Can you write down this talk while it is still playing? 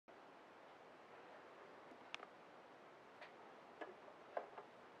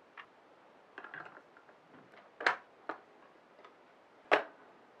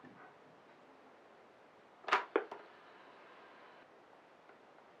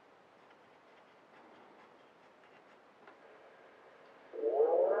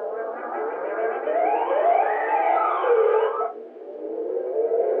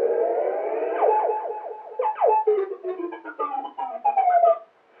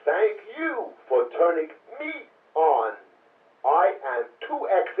turning me on. I am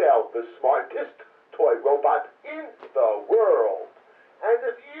 2XL, the smartest toy robot in the world. And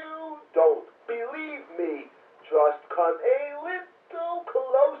if you don't believe me, just come a little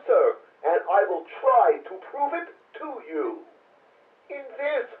closer, and I will try to prove it to you. In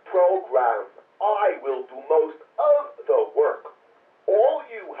this program, I will do most of the work. All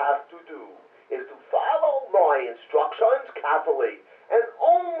you have to do is to follow my instructions carefully and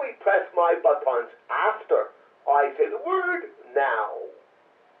only press my buttons after I say the word now.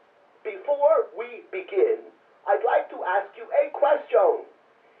 Before we begin, I'd like to ask you a question.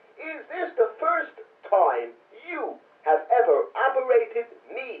 Is this the first time you have ever operated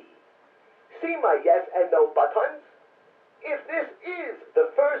me? See my yes and no buttons? If this is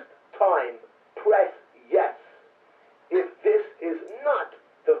the first time, press yes. If this is not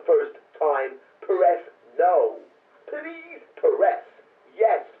the first time, press no. Please press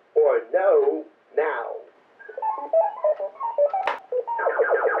yes or no now.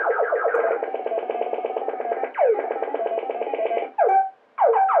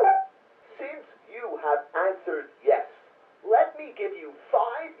 Since you have answered yes, let me give you 5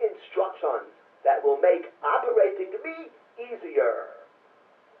 instructions that will make operating me easier.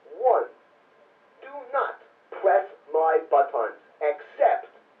 1. Do not press my buttons except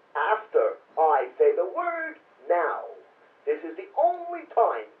after I say the word now. This is the only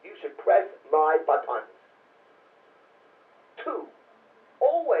time you should press my buttons. 2.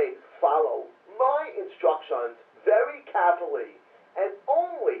 Always follow my instructions very carefully and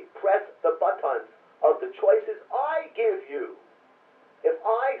only press the buttons of the choices I give you. If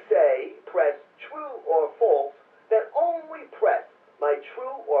I say press true or false, then only press my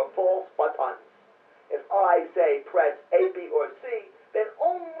true or false buttons. If I say press A, B, or C, then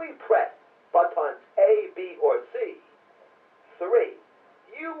only press buttons A, B, or C. 3.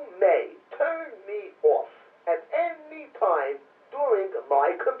 You may turn me off at any time during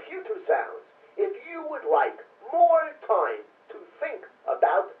my computer sounds if you would like more time to think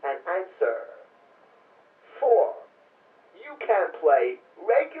about an answer. 4. You can play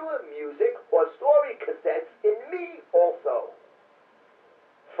regular music or story cassettes in me also.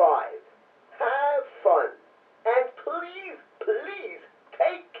 5. Have fun. And please, please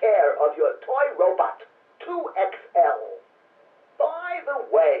take care of your toy robot, 2XL. By the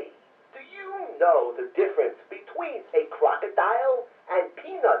way, do you know the difference between a crocodile and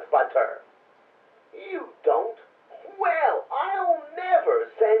peanut butter? You don't? Well, I'll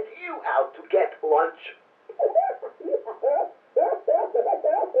never send you out to get lunch.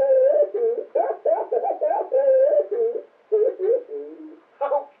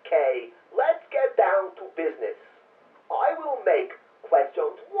 Okay, let's get down to business. I will make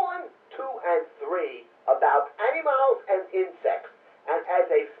questions 1, 2, and 3 about animals and insects. And as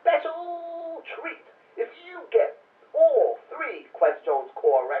a special treat, if you get all 3 questions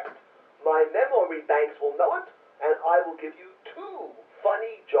correct, my memory banks will know it, and I will give you 2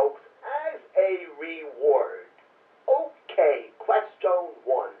 funny jokes as a reward. Okay, question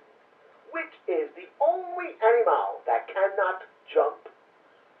 1. Which is the only animal that cannot jump?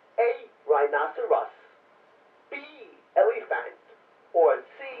 A. Rhinoceros, B. Elephant, or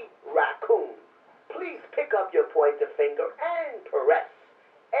C. Raccoon? Please pick up your pointer finger and press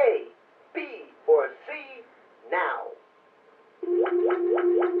A, B, or C now.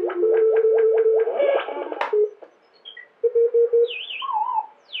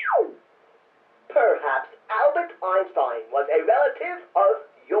 Perhaps Albert Einstein was a relative of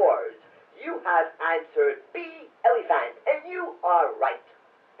yours. You have answered B, elephant, and you are right.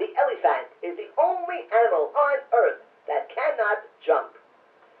 The elephant is the only animal on Earth that cannot jump.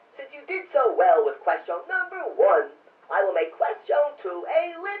 Since you did so well with question number 1, I will make question 2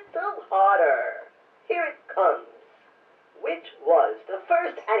 a little harder. Here it comes. Which was the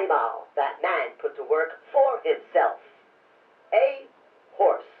first animal that man put to work for himself? A.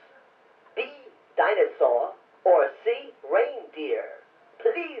 Horse, B. Dinosaur, or C. Reindeer?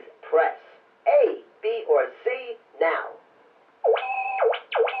 Please press A, B, or C now.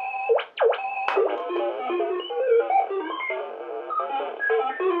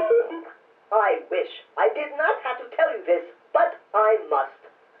 I wish I did not have to tell you this, but I must.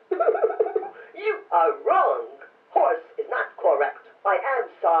 You are wrong. Horse is not correct. I am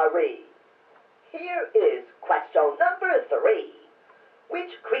sorry. Here is question number 3.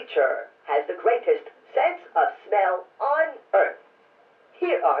 Which creature has the greatest sense of smell on Earth?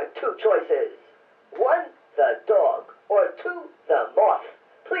 Here are 2 choices. 1, the dog, or 2, the moth.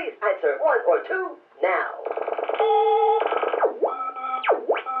 Please answer 1 or 2 now.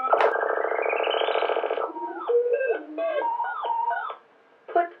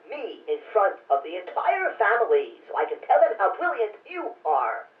 Put me in front of the entire family so I can tell them how brilliant you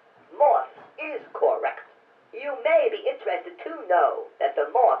are. Moth is correct. You may be interested to know that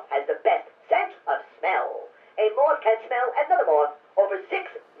the moth has the best sense of smell. A moth can smell another moth over 6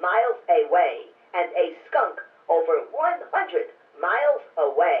 miles away, and a skunk over 100 miles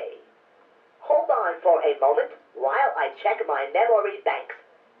away. Hold on for a moment while I check my memory banks.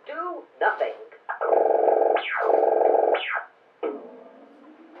 Do nothing.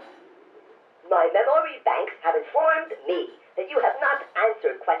 My memory banks have informed me that you have not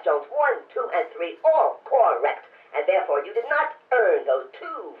answered questions 1, 2, and 3 all correct, and therefore you did not earn those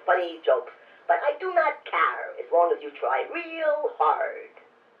 2 funny jokes. But I do not care as long as you try real hard.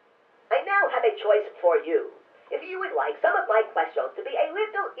 I now have a choice for you. If you would like some of my questions to be a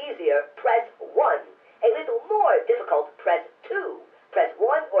little easier, press 1. A little more difficult, press 2. Press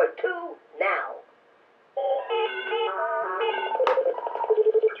 1 or 2 now.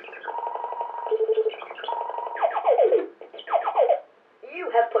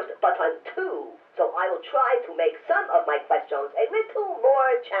 You have pushed button 2, so I will try to make some of my questions a little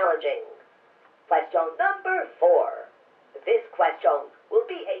more challenging. Question number 4. This question will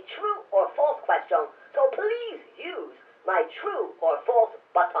be a true or false question, so please use my true or false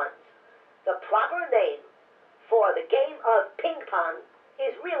buttons. The proper name for the game of ping pong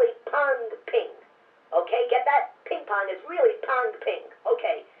is really pong ping. Okay, get that? Ping pong is really pong ping.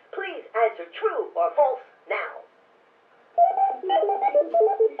 Okay, please answer true or false now.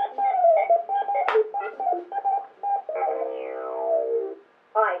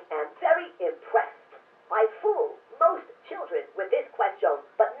 I am very impressed. I fool most children with this question,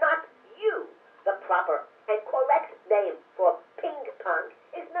 but not you. The proper and correct name for ping pong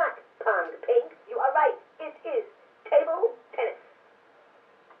is not pong ping. You are right. It is table tennis.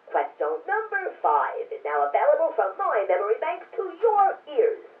 Question number 5 is now available from my memory banks to your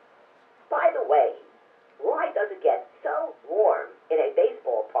ears. By the way, why does it get so warm in a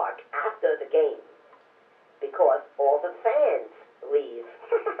baseball park after the game? Because all the fans leave.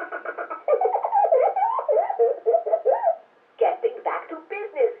 Getting back to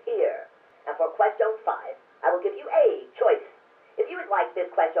business here. And for question 5, I will give you a choice. If you would like this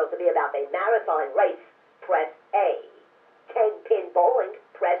question to be about a marathon race, press A. 10-pin bowling,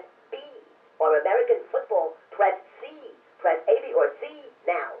 press B. Or American football, press C. Press A, B, or C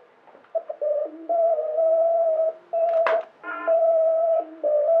now.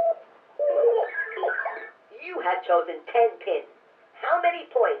 You have chosen 10 pins. How many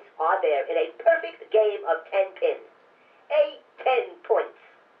points are there in a perfect game of 10 pins? A, 10 points.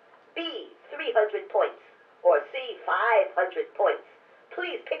 B, 300 points. Or C, 500 points.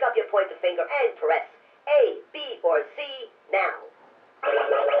 Please pick up your pointer finger and press A, B, or C now.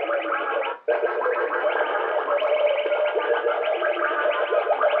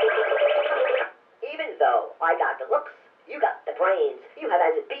 Even though I got the looks, you got the brains, you have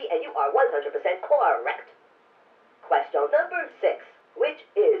answered B, and you are 100% correct. Question number 6. Which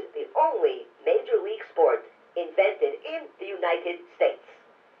is the only major league sport invented in the United States?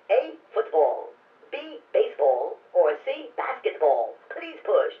 A, football. B, baseball. Or C, basketball. Please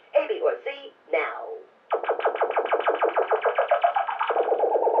push A, B, or C now.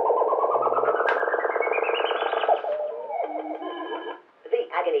 The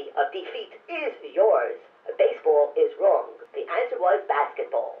agony of defeat is yours. Baseball is wrong. The answer was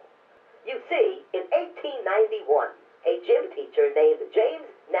basketball. You see, in 1891, a gym teacher named James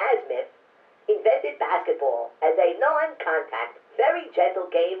Naismith invented basketball as a non-contact, very gentle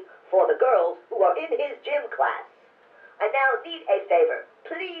game for the girls who are in his gym class. I now need a favor.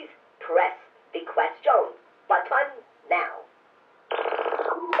 Please press the question button now.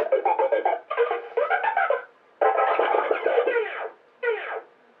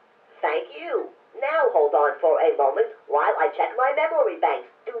 Thank you. Now hold on for a moment while I check my memory banks.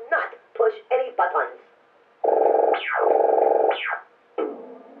 Do not push any buttons.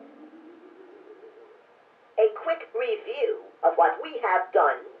 A quick review of what we have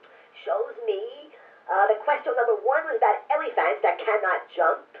done shows me the question number 1 was about elephants that cannot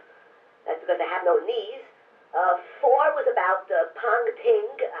jump. That's because they have no knees. 4 was about ping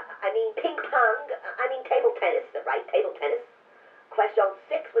pong, table tennis, right, table tennis. Question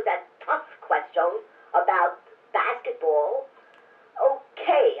 6 was that tough question about basketball.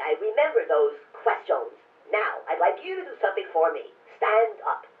 Okay, I remember those questions. Now, I'd like you to do something for me. Stand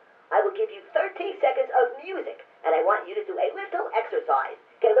up. I will give you 30 seconds of music, and I want you to do a little exercise.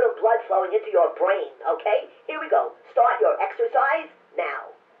 Get a little blood flowing into your brain, okay? Here we go. Start your exercise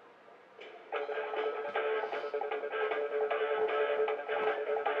now.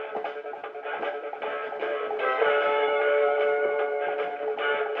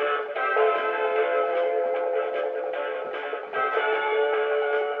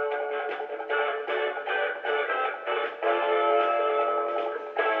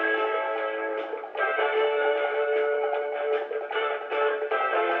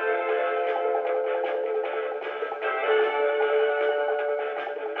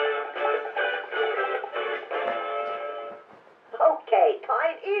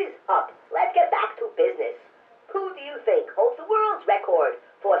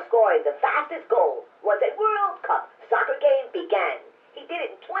 scoring the fastest goal once a World Cup soccer game began. He did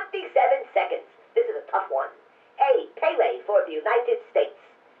it in 27 seconds. This is a tough one. A. Pele for the United States.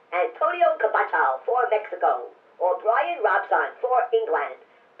 Antonio Cabachal for Mexico. Or Brian Robson for England.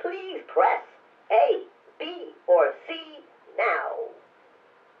 Please press A, B, or C now.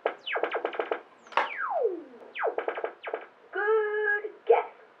 Good guess.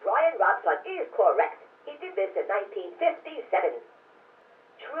 Brian Robson is correct. He did this in 1957.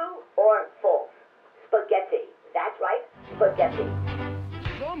 True or false? Spaghetti. That's right, spaghetti.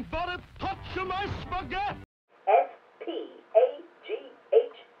 Somebody touch my spaghetti! Spaghetti.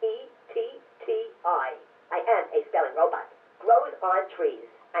 I am a spelling robot. Grows on trees.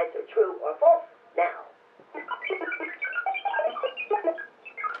 Answer true or false now.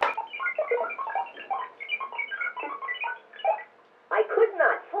 I could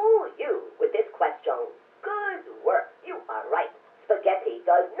not fool you with this question. Good work. You are right. Spaghetti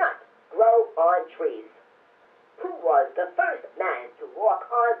does not grow on trees. Who was the first man to walk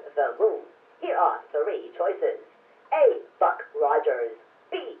on the moon? Here are three choices. A. Buck Rogers.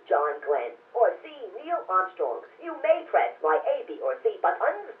 B. John Glenn. Or C. Neil Armstrong. You may press my A, B, or C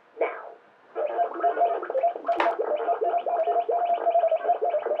buttons now.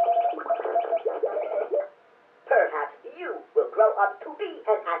 Perhaps you will grow up to be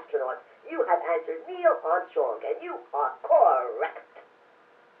an astronaut. You have answered Neil Armstrong, and you are correct.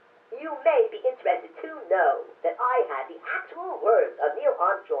 You may be interested to know that I had the actual words of Neil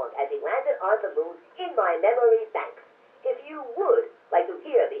Armstrong as he landed on the moon in my memory banks. If you would like to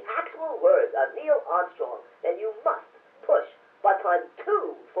hear the actual words of Neil Armstrong, then you must push button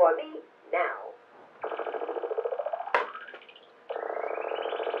 2 for me now.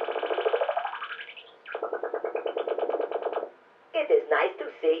 It is nice to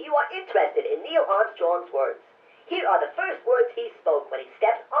see you are interested in Neil Armstrong's words. Here are the first words he spoke when he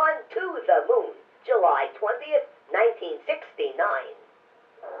stepped onto the moon, July 20th, 1969.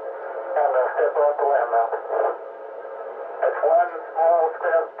 It's one small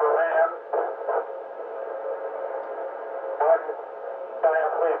step for man, one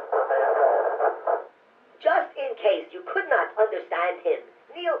giant leap for mankind. Just in case you could not understand him,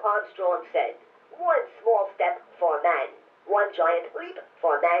 Neil Armstrong said, one small step for man, one giant leap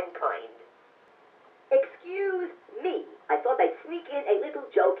for mankind. Excuse me, I thought I'd sneak in a little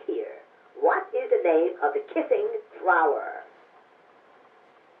joke here. What is the name of the kissing flower?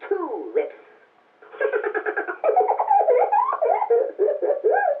 Tulips.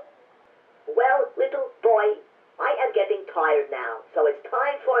 Well, little boy, I am getting tired now, so it's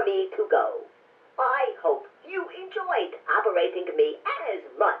time for me to go. I hope you enjoyed operating me as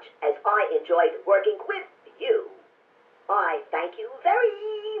much as I enjoyed working with you. I thank you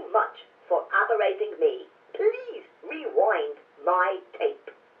very much for operating me. Please rewind my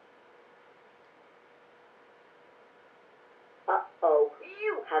tape. Uh-oh,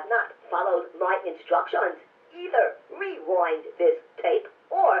 you have not followed my instructions. Either rewind this tape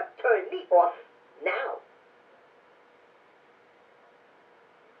or turn me off now.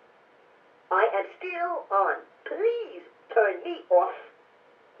 I am still on.